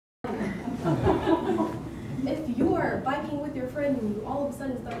biking with your friend and you all of a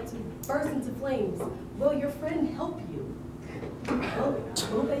sudden start to burst into flames. Will your friend help you?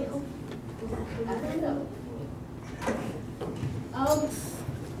 Will they help you? I don't know.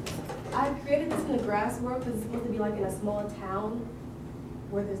 I created this in the grass world because it's supposed to be like in a small town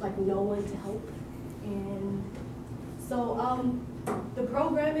where there's like no one to help. And so the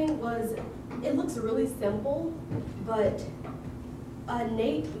programming was, it looks really simple, but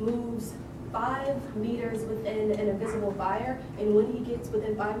Nate moves 5 meters within an invisible fire, and when he gets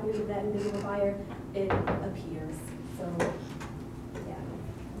within 5 meters of that invisible fire, it appears. So, yeah,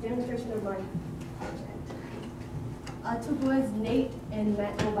 demonstration of my project. 2 boys, Nate and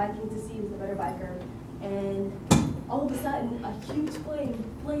Matt, go biking to see who's the better biker, and all of a sudden, a huge flame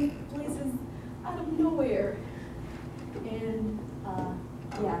blazes out of nowhere, and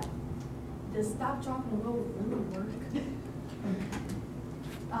yeah, the stop, drop, and roll really work.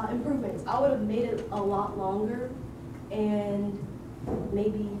 Improvements. I would have made it a lot longer and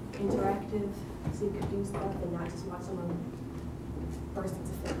maybe interactive so you could do stuff and not just watch someone burst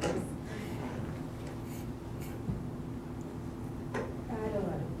into flames. I don't know how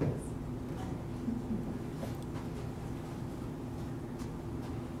to do this.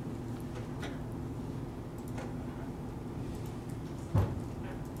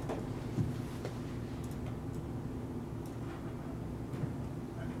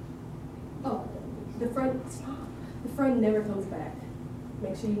 Oh, the friend never comes back.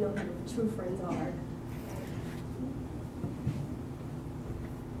 Make sure you know who the true friends are.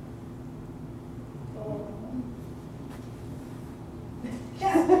 Oh.